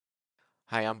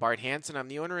Hi, I'm Bart Hanson. I'm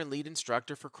the owner and lead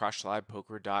instructor for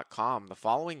CrushLivePoker.com. The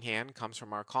following hand comes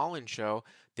from our call-in show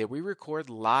that we record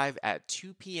live at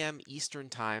 2 p.m. Eastern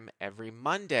Time every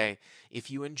Monday. If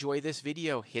you enjoy this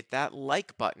video, hit that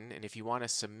like button, and if you want to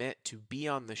submit to be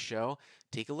on the show,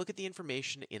 take a look at the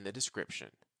information in the description.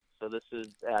 So this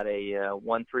is at a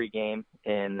 1-3 game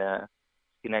in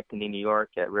Schenectady, New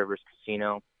York at Rivers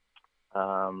Casino. It's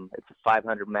a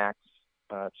 500 max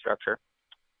structure.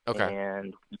 Okay.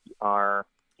 And we are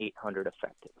 800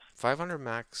 effective. 500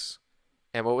 max.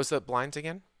 And what was the blinds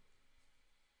again?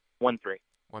 1-3.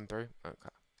 1-3? Okay.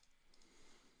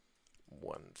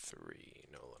 1-3,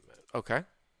 no limit. Okay.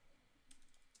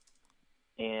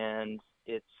 And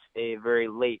it's a very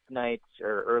late night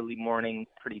or early morning,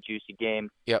 pretty juicy game.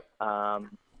 Yep.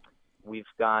 We've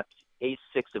got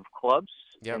ace-6 of clubs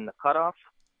in the cutoff.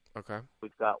 Okay.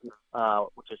 We've got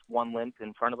just one limp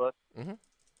in front of us. Mm-hmm.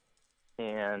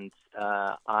 And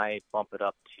I bump it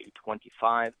up to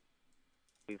 25.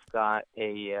 We've got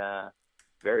a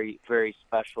very, very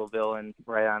special villain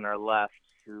right on our left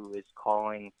who is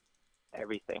calling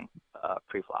everything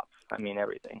pre-flop. I mean,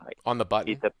 everything. Like on the button?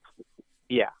 He's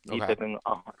tipping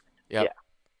 100. Yep. Yeah.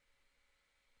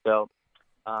 So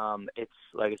it's,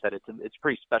 like I said, it's a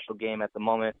pretty special game at the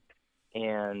moment.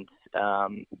 And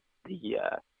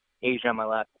the Asian on my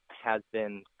left has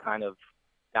been kind of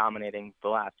dominating the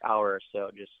last hour or so,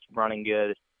 just running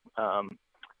good.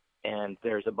 And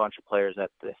there's a bunch of players at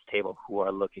this table who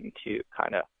are looking to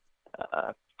kind of,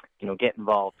 get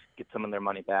involved, get some of their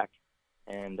money back.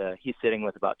 And he's sitting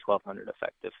with about 1,200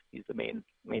 effective. He's the main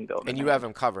villain. And you have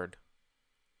him covered?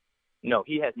 No,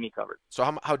 he has me covered.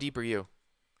 So how deep are you?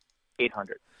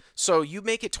 800. So you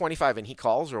make it 25 and he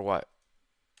calls or what?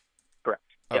 Correct.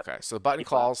 Okay, so the button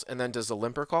calls, and then does the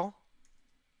limper call?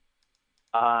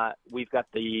 We've got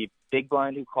the big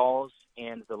blind who calls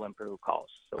and the limper who calls.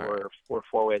 So we're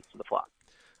four ways to the flop.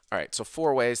 All right, so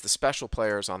four ways. The special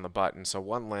players on the button. So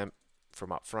one limp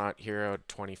from up front, hero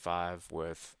 25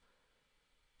 with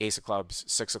ace of clubs,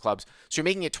 6 of clubs. So you're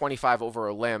making it 25 over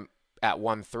a limp at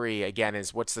 1-3. Again,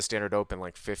 what's the standard open,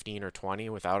 like 15 or 20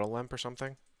 without a limp or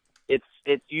something?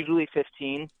 It's usually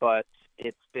 15, but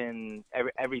it's been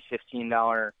every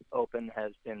 $15 open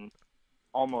has been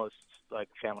almost like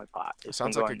a family pot. It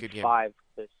sounds like a good game. 5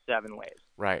 to 7 ways.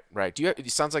 Right. It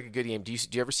sounds like a good game. Do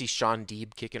you ever see Sean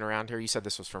Deeb kicking around here? You said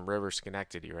this was from Rivers,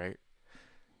 Schenectady, right?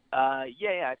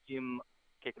 Yeah, I see him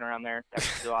kicking around there every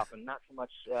so often. Not so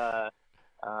much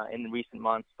in the recent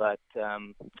months, but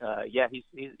yeah,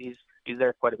 he's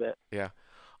there quite a bit. Yeah.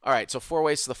 All right. So four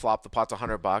ways to the flop. The pot's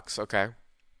 $100. Okay.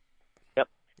 Yep.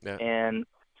 Yeah. And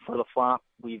for the flop,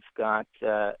 we've got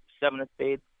 7 of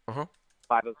spades, 5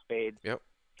 of spades,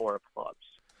 4 of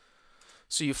clubs.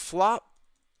 So you flop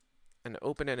an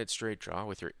open-ended straight draw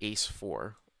with your ace-4,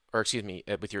 or excuse me,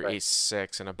 with your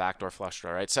ace-6 and a backdoor flush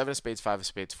draw, right? 7 of spades, 5 of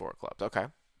spades, 4 of clubs. Okay.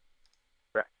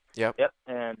 Correct. Yep.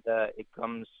 And it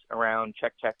comes around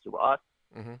check to us,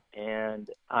 and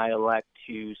I elect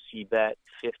to c-bet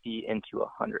 50 into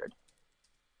 100.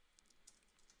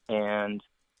 And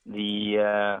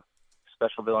the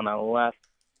special villain on the left,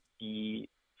 he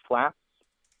flaps,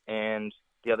 and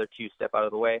the other two step out of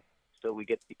the way, so we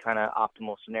get the kind of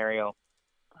optimal scenario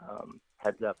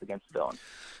heads up against the villain.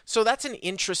 So that's an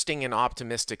interesting and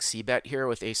optimistic c-bet here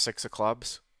with ace-6 of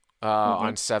clubs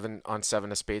on 7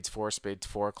 of spades, 4 of spades,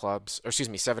 4 of clubs, or excuse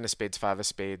me, 7 of spades, 5 of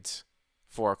spades,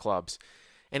 4 of clubs.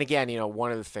 And again,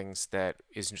 one of the things that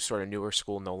is sort of newer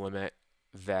school no limit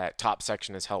that top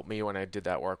section has helped me when I did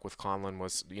that work with Conlon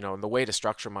was, the way to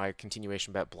structure my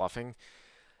continuation bet bluffing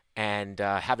and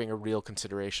having a real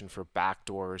consideration for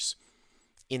backdoors.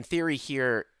 In theory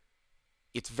here,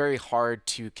 it's very hard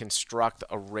to construct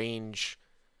a range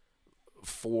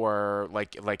for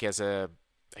like as a,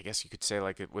 I guess you could say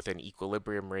like with an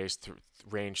equilibrium range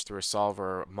through a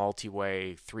solver,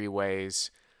 multi-way, 3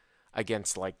 ways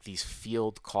against like these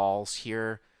field calls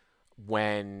here,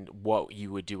 when what you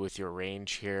would do with your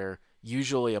range here,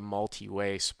 usually a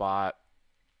multi-way spot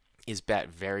is bet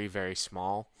very, very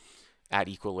small at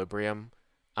equilibrium.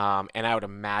 And I would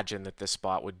imagine that this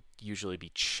spot would usually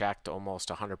be checked almost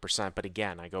 100%. But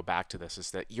again, I go back to this,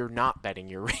 is that you're not betting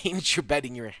your range, you're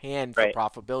betting your hand for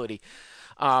profitability.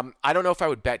 I don't know if I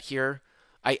would bet here.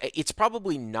 It's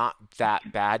probably not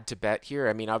that bad to bet here.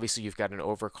 I mean, obviously you've got an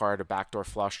overcard, a backdoor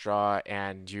flush draw,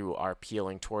 and you are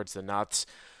peeling towards the nuts.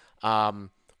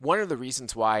 One of the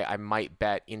reasons why I might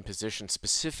bet in position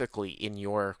specifically in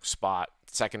your spot,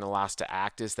 second to last to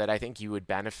act, is that I think you would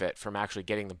benefit from actually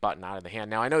getting the button out of the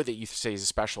hand. Now, I know that you say he's a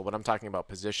special, but I'm talking about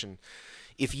position.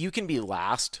 If you can be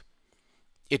last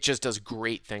it just does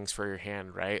great things for your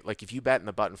hand, right? Like if you bet and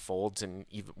the button folds and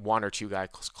even one or two guys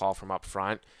call from up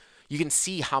front, you can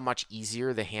see how much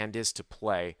easier the hand is to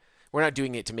play. We're not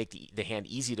doing it to make the hand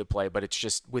easy to play, but it's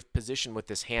just with position with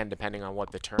this hand, depending on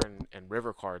what the turn and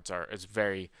river cards are, is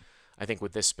very, I think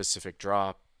with this specific draw,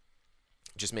 it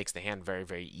just makes the hand very,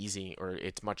 very easy, or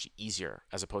it's much easier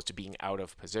as opposed to being out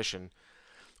of position.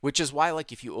 Which is why,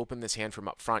 like, if you open this hand from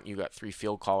up front, you got three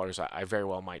field callers, I very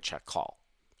well might check call,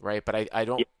 right? But I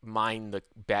don't Yeah, mind the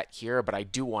bet here, but I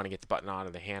do want to get the button out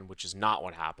of the hand, which is not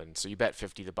what happened. So you bet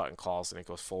 50, the button calls, and it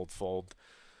goes fold, fold.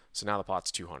 So now the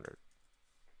pot's 200.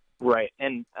 right.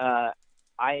 And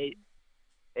I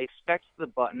expect the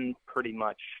button pretty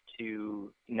much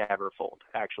to never fold,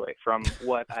 actually, from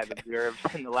what I've observed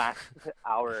in the last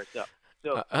hour or so.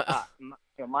 So,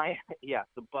 my yeah.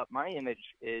 So, but my image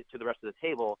to the rest of the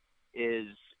table is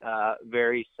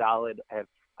very solid.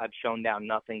 I've shown down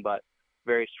nothing but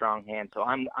very strong hand. So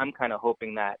I'm kind of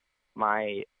hoping that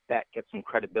my bet gets some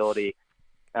credibility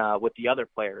with the other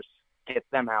players, get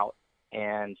them out,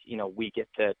 and we get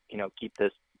to keep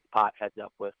this pot heads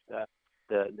up with the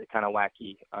kind of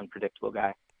wacky, unpredictable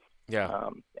guy. Yeah.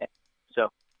 So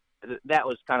that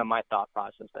was kind of my thought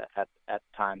process at the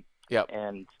time. Yep.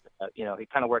 And it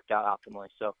kind of worked out optimally.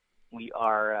 So we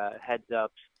are heads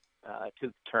up to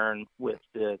the turn with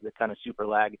the kind of super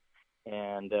lag,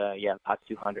 and pot's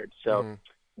 200. So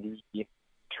the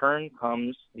turn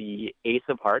comes the ace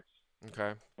of hearts.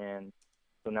 Okay. And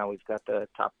so now we've got the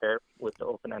top pair with the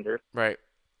open ender. Right.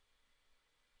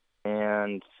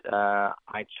 And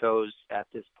I chose at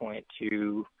this point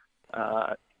to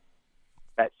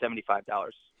bet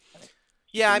 $75.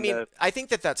 Yeah, I mean, I think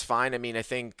that's fine. I mean, I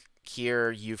think here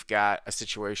you've got a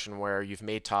situation where you've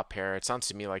made top pair. It sounds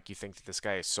to me like you think that this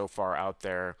guy is so far out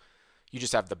there. You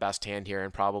just have the best hand here,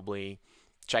 and probably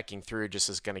checking through just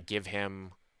is going to give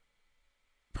him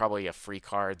probably a free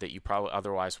card that you probably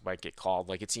otherwise might get called.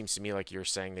 Like it seems to me like you're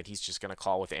saying that he's just going to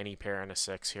call with any pair and a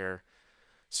six here.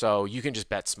 So you can just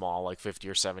bet small, like 50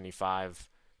 or 75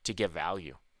 to get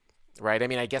value, right? I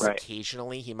mean, I guess Right.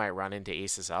 occasionally he might run into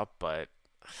aces up, but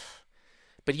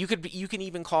you can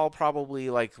even call probably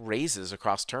like raises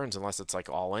across turns unless it's like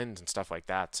all ins and stuff like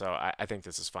that. So I think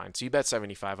this is fine. So you bet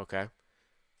 75, okay?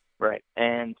 Right.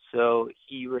 And so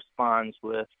he responds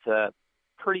with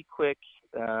pretty quick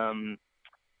 $200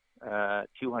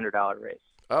 raise.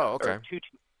 Oh, okay. Or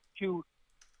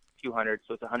 200,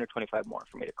 so it's 125 more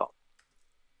for me to call.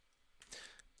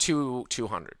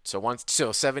 200.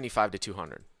 So 75 to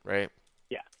 200, right?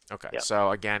 Yeah. Okay. Yep.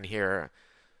 So again here,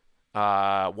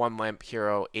 one limp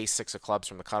hero, ace six of clubs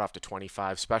from the cutoff to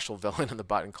 25. Special villain in the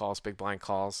button calls, big blind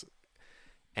calls,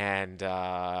 and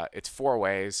it's four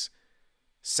ways: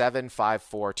 7, 5,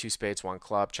 4, two spades, one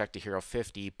club. Check to hero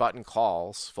 50. Button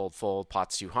calls, fold, fold.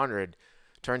 Pots 200.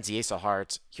 Turns the ace of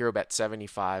hearts. Hero bet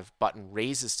 75. Button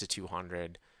raises to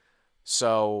 200.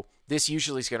 So this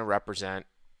usually is going to represent.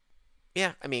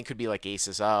 Yeah, I mean, it could be like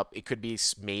aces up. It could be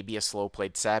maybe a slow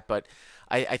played set, but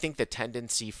I think the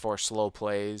tendency for slow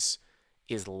plays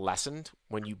is lessened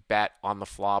when you bet on the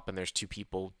flop and there's two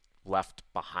people left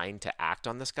behind to act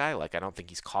on this guy. Like, I don't think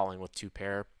he's calling with two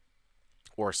pair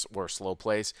or slow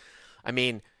plays. I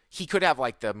mean, he could have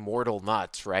like the mortal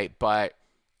nuts, right? But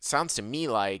sounds to me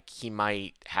like he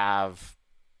might have,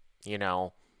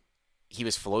 he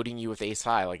was floating you with ace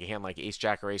high, like a hand like ace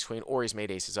jack or ace queen, or he's made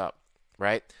aces up,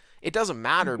 right? It doesn't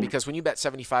matter because when you bet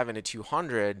 75 into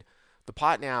 200, the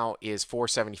pot now is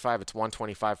 475. It's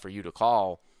 125 for you to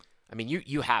call. I mean,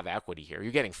 you have equity here.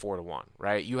 You're getting 4-1,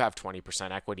 right? You have 20%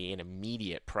 equity in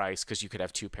immediate price because you could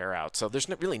have two pair outs. So there's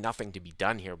really nothing to be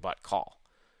done here but call.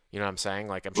 You know what I'm saying?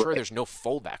 Like, I'm sure there's no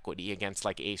fold equity against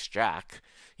like ace jack.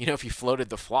 If you floated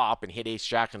the flop and hit ace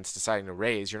jack and it's deciding to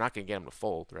raise, you're not going to get him to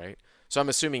fold, right? So I'm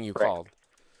assuming you called.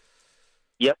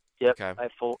 Yep. Okay. I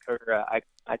fold or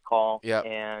I call. Yep.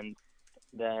 And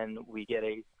then we get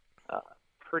a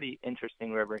pretty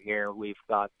interesting river here. We've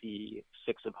got the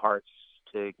six of hearts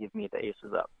to give me the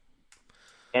aces up.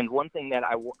 And one thing that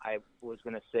I was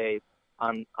going to say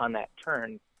on that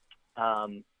turn,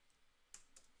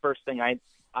 first thing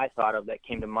I thought of that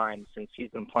came to mind since he's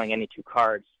been playing any two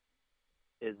cards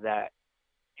is that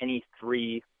any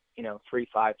 3, 3,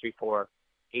 5, 3, 4,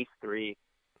 ace 3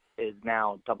 is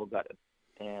now double gutted.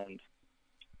 And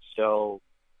so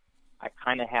I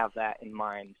kind of have that in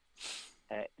mind,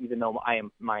 even though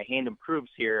my hand improves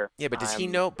here. Yeah, but does he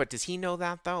know? But does he know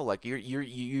that though? Like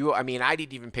you. I mean, I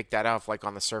didn't even pick that up like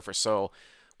on the surface. So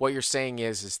what you're saying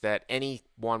is that any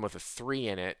one with a 3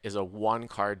 in it is a 1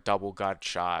 card double gut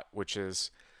shot, which is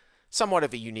somewhat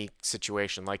of a unique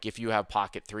situation. Like if you have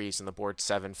pocket threes and the board's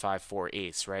 7-5-4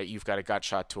 ace, right? You've got a gut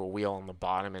shot to a wheel on the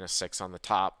bottom and a 6 on the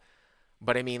top.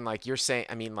 But I mean, like you're saying,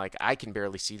 I mean, like I can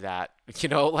barely see that,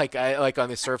 like on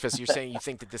the surface, you're saying you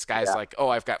think that this guy's Yeah. like, oh,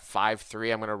 I've got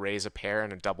 5-3, I'm gonna raise a pair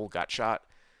and a double gut shot.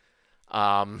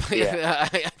 Yeah. I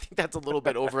think that's a little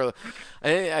bit over. I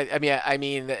mean, Well, maybe. it's I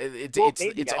mean,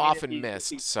 if often he, if missed.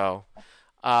 he, So,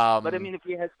 but I um, mean, if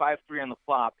he has 5-3 on the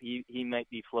flop, he might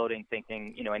be floating,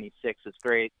 thinking, any six is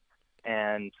great,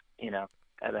 and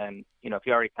and then if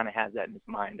he already kind of has that in his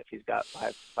mind, if he's got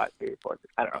 5-3 or 4-6,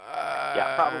 I don't know.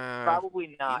 Yeah, uh,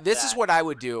 probably not this is that. what I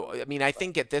would do. I mean, I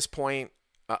think at this point,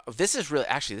 this is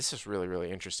really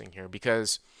really interesting here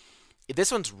because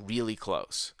this one's really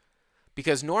close.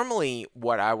 Because normally,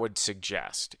 what I would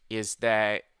suggest is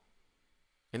that,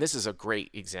 and this is a great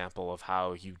example of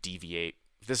how you deviate.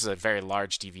 This is a very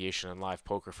large deviation in live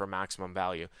poker for maximum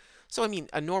value. So, I mean,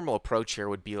 a normal approach here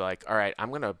would be like, all right, I'm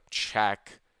going to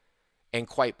check and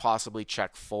quite possibly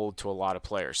check fold to a lot of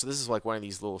players. So, this is like one of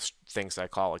these little things I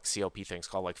call like CLP things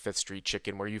called like Fifth Street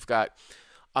Chicken, where you've got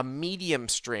a medium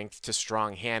strength to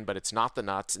strong hand, but it's not the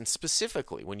nuts. And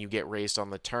specifically, when you get raised on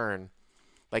the turn,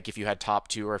 like if you had top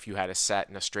two or if you had a set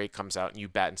and a straight comes out and you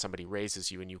bet and somebody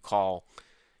raises you and you call,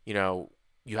 you know,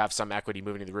 you have some equity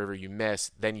moving to the river, you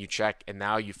miss, then you check, and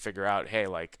now you figure out, hey,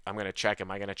 like I'm going to check.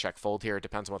 Am I going to check fold here? It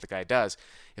depends on what the guy does.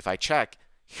 If I check,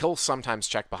 he'll sometimes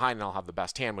check behind and I'll have the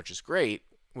best hand, which is great.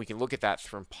 We can look at that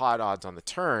from pot odds on the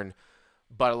turn.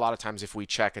 But a lot of times if we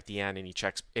check at the end and he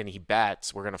checks and he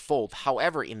bets, we're going to fold.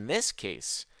 However, in this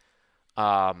case,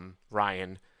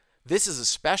 Ryan, this is a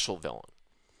special villain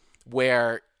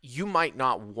where you might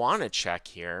not want to check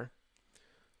here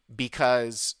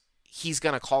because he's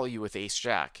going to call you with ace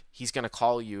jack. He's going to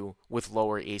call you with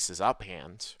lower aces up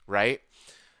hand, right?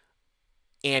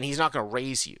 And he's not going to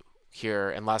raise you here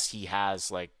unless he has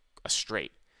like a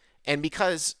straight. And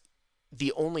because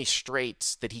the only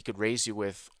straights that he could raise you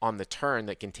with on the turn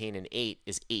that contain an 8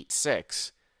 is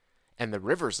 8-6, and the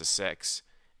river's a 6,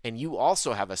 and you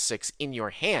also have a 6 in your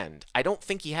hand, I don't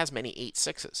think he has many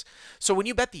 8-6s. So when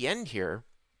you bet the end here,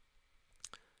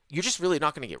 you're just really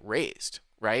not going to get raised,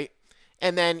 right?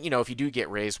 And then, if you do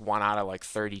get raised 1 out of like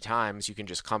 30 times, you can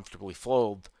just comfortably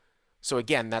fold. So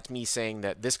again, that's me saying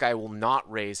that this guy will not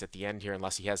raise at the end here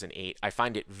unless he has an 8. I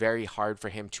find it very hard for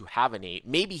him to have an 8.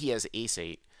 Maybe he has ace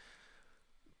 8.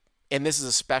 And this is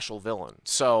a special villain.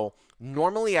 So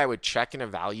normally I would check and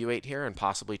evaluate here and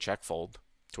possibly check fold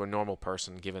to a normal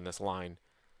person given this line.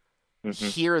 Mm-hmm.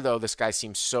 Here, though, this guy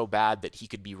seems so bad that he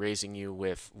could be raising you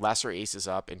with lesser aces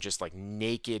up and just like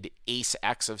naked ace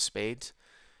X of spades,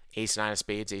 ace 9 of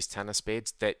spades, ace 10 of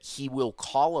spades, that he will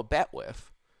call a bet with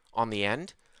on the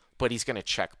end, but he's going to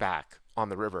check back on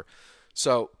the river.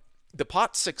 So the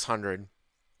pot 600,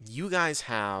 you guys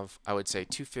have, I would say,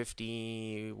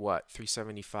 250,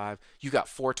 375? You got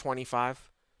 425.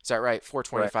 Is that right?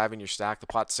 425 Right. in your stack. The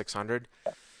pot's 600.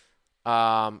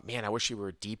 Man, I wish you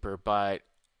were deeper, but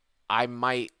I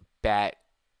might bet.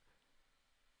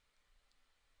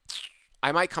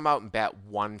 I might come out and bet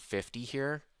 150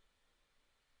 here,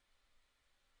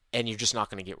 and you're just not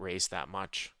going to get raised that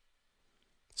much.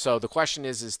 So the question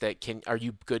is that are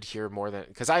you good here more than,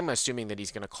 because I'm assuming that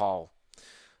he's going to call.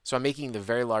 So I'm making the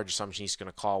very large assumption he's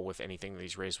going to call with anything that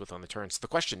he's raised with on the turn. So the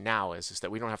question now is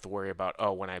that we don't have to worry about,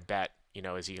 oh, when I bet,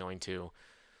 is he going to,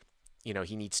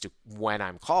 he needs to, when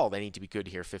I'm called, I need to be good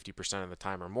here 50% of the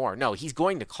time or more. No, he's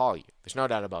going to call you. There's no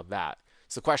doubt about that.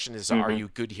 So the question is, are Mm-hmm. you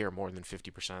good here more than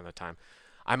 50% of the time?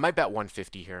 I might bet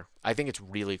 150 here. I think it's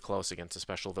really close against a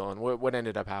special villain. What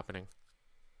ended up happening?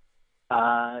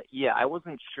 Yeah, I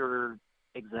wasn't sure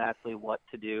exactly what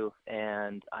to do,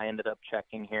 and I ended up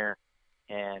checking here,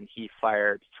 and he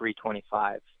fired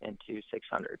 325 into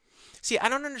 600. See, I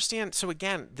don't understand. So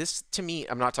again, this to me,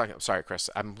 I'm not talking. I'm sorry, Chris.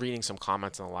 I'm reading some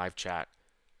comments in the live chat.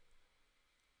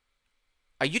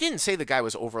 You didn't say the guy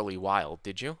was overly wild,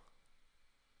 did you?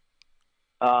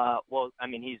 Well, I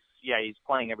mean, he's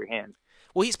playing every hand.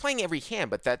 Well, he's playing every hand,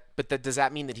 but does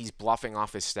that mean that he's bluffing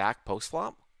off his stack post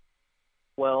flop?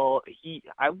 Well,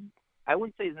 I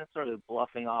wouldn't say he's necessarily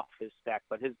bluffing off his stack,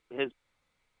 but his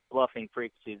bluffing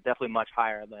frequency is definitely much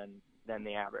higher than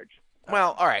the average.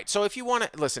 Well, all right. So if you want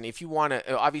to listen, if you want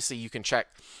to, obviously you can check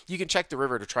the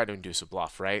river to try to induce a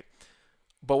bluff, right?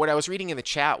 But what I was reading in the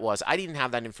chat was I didn't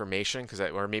have that information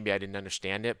or maybe I didn't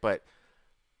understand it. But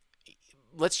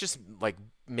let's just like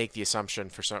make the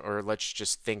assumption or let's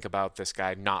just think about this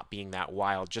guy not being that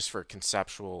wild, just for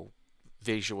conceptual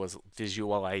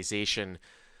visualization.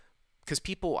 Because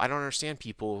I don't understand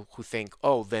people who think,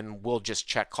 oh, then we'll just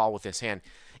check call with this hand.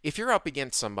 If you're up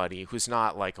against somebody who's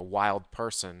not like a wild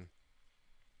person,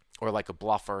 or like a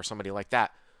bluffer or somebody like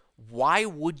that, why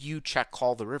would you check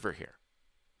call the river here?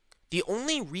 The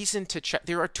only reason to check,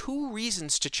 there are two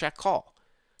reasons to check call.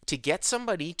 To get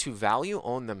somebody to value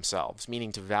own themselves,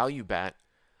 meaning to value bet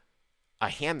a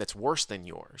hand that's worse than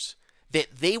yours,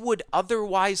 that they would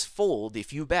otherwise fold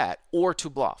if you bet, or to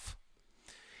bluff.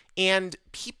 And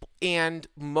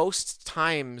most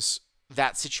times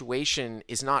that situation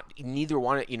is not, neither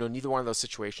one of those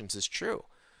situations is true.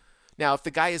 Now, if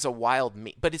the guy is a wild,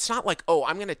 but it's not like, oh,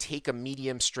 I'm going to take a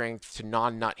medium strength to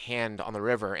non-nut hand on the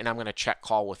river and I'm going to check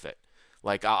call with it.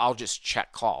 Like, I'll just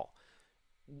check call.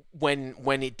 When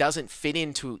it doesn't fit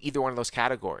into either one of those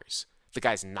categories, the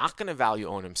guy's not going to value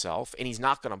own himself and he's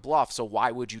not going to bluff. So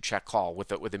why would you check call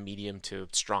with a medium to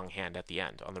strong hand at the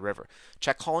end on the river?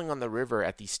 Check calling on the river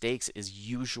at these stakes is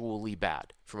usually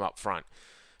bad from up front.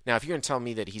 Now, if you're going to tell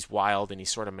me that he's wild and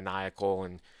he's sort of maniacal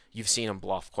and you've seen him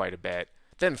bluff quite a bit,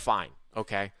 then fine,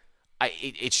 okay?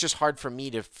 It's just hard for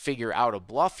me to figure out a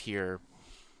bluff here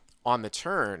on the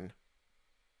turn.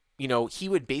 You know, he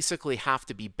would basically have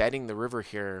to be betting the river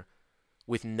here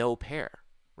with no pair,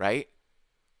 right?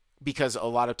 Because a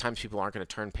lot of times people aren't going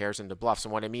to turn pairs into bluffs.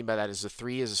 And what I mean by that is a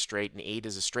 3 is a straight and 8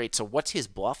 is a straight. So what's his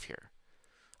bluff here?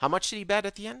 How much did he bet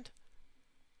at the end?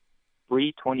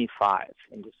 325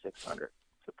 into 600.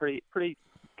 It's a pretty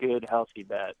good, healthy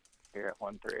bet here at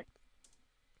 1-3.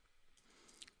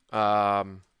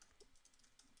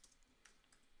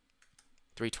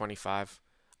 325.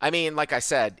 I mean, like I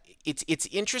said, it's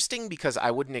interesting because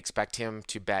I wouldn't expect him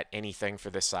to bet anything for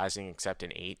this sizing except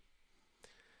an 8.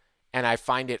 And I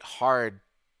find it hard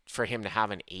for him to have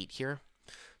an 8 here.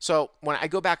 So when I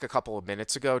go back a couple of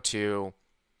minutes ago to,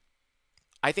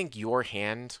 I think your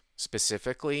hand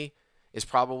specifically is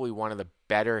probably one of the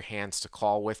better hands to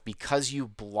call with because you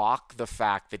block the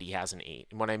fact that he has an 8.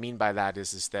 And what I mean by that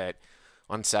is that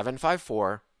on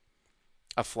 7-5-4,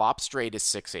 a flop straight is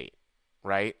 6-8,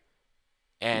 right?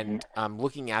 And I'm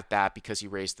looking at that because he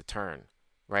raised the turn,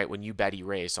 right? When you bet he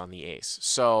raised on the ace.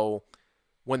 So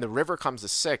when the river comes to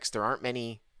 6, there aren't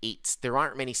many 8s. There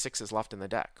aren't many 6s left in the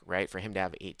deck, right? For him to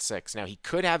have 8-6. Now he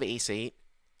could have ace-8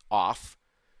 off,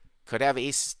 could have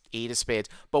ace-8 of spades.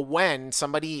 But when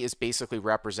somebody is basically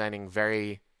representing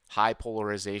very high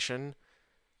polarization,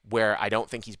 where I don't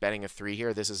think he's betting a 3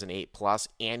 here, this is an 8+,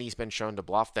 and he's been shown to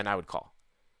bluff, then I would call.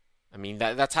 I mean,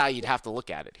 that's how you'd have to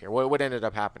look at it here. What ended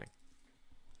up happening?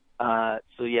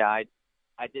 So yeah,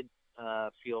 I did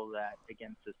feel that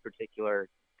against this particular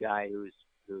guy who's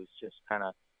just kind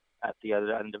of at the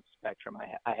other end of the spectrum,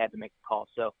 I had to make a call.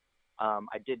 So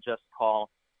I did just call,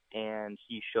 and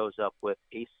he shows up with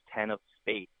ace-10 of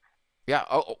spades. Yeah.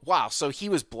 Oh, wow. So he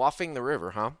was bluffing the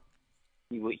river, huh?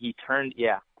 He turned.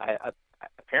 Yeah. I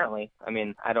apparently. I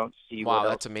mean, I don't see. Wow, what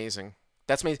that's amazing.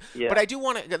 That's amazing. Yeah. But I do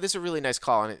want to. This is a really nice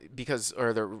call, and it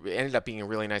ended up being a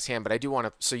really nice hand. But I do want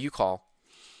to. So you call,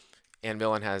 and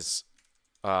villain has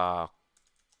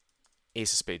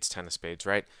ace of spades, 10 of spades,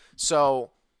 right?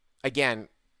 So again,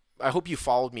 I hope you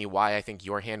followed me why I think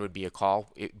your hand would be a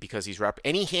call, because he's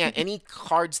any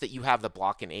cards that you have that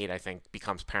block an 8, I think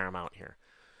becomes paramount here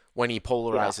when he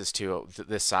polarizes to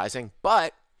this sizing.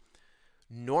 But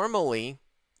normally,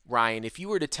 Ryan, if you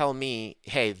were to tell me,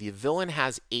 hey, the villain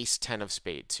has ace-10 of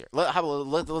spades here.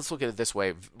 Let's look at it this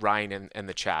way, Ryan and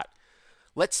the chat.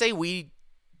 Let's say we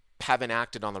haven't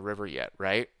acted on the river yet,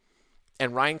 right?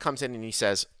 And Ryan comes in and he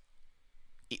says,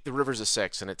 the river's a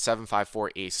 6, and it's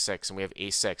 7-5-4, ace-6, and we have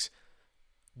ace-6.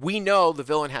 We know the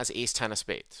villain has ace-10 of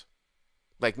spades.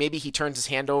 Like, maybe he turns his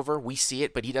hand over, we see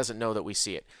it, but he doesn't know that we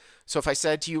see it. So if I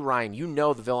said to you, Ryan, you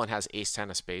know the villain has ace-10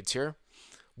 of spades here,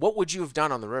 what would you have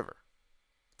done on the river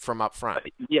from up front?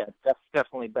 Yeah,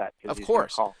 definitely bet. Of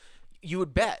course. You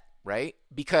would bet, right?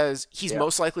 Because he's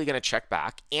most likely going to check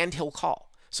back, and he'll call.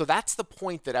 So that's the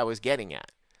point that I was getting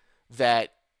at,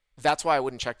 that's why I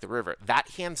wouldn't check the river. That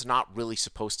hand's not really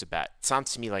supposed to bet. It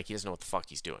sounds to me like he doesn't know what the fuck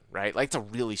he's doing, right? Like, it's a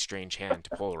really strange hand to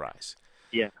polarize.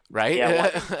 Yeah. Right?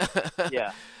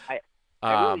 Yeah.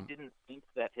 I really didn't think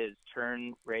that his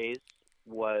turn raise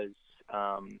was,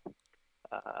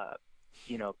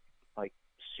 like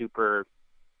super,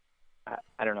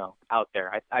 I don't know, out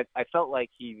there. I felt like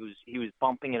he was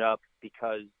bumping it up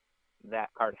because that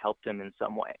card helped him in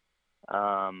some way.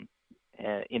 And,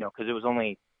 because it was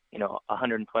only,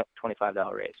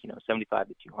 $125 raise, 75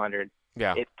 to 200.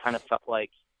 Yeah. It kind of felt like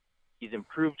he's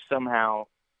improved somehow.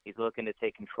 He's looking to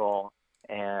take control,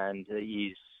 and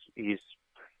he's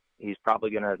probably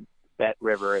going to bet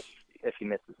river if he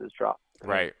misses his draw.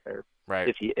 Right. Or right.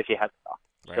 If he has a draw.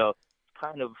 Right. So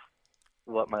kind of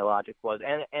what my logic was,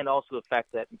 and also the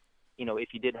fact that if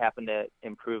he did happen to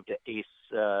improve to ace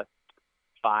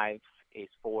 5, ace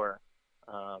 4,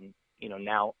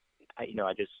 Now I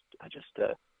just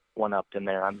one upped him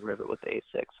there on the river with the ace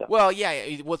six. So Well,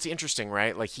 yeah. What's interesting,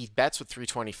 right? Like he bets with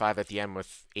 325 at the end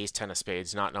with ace ten of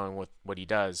spades, not knowing what he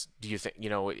does. Do you think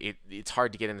it's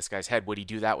hard to get in this guy's head? Would he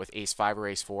do that with ace five or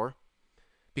ace four?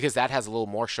 Because that has a little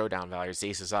more showdown value. His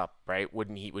ace is up, right?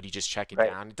 Wouldn't he? Would he just check it right,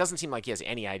 down? It doesn't seem like he has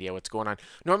any idea what's going on.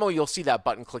 Normally, you'll see that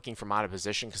button clicking from out of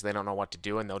position because they don't know what to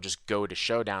do, and they'll just go to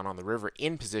showdown on the river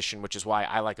in position, which is why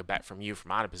I like a bet from you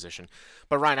from out of position.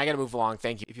 But Ryan, I got to move along.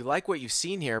 Thank you. If you like what you've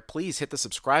seen here, please hit the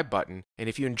subscribe button, and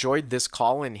if you enjoyed this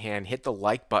call-in hand, hit the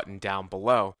like button down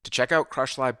below. To check out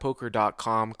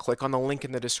crushlivepoker.com, click on the link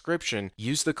in the description.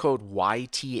 Use the code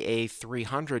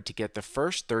YTA300 to get the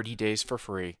first 30 days for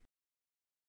free.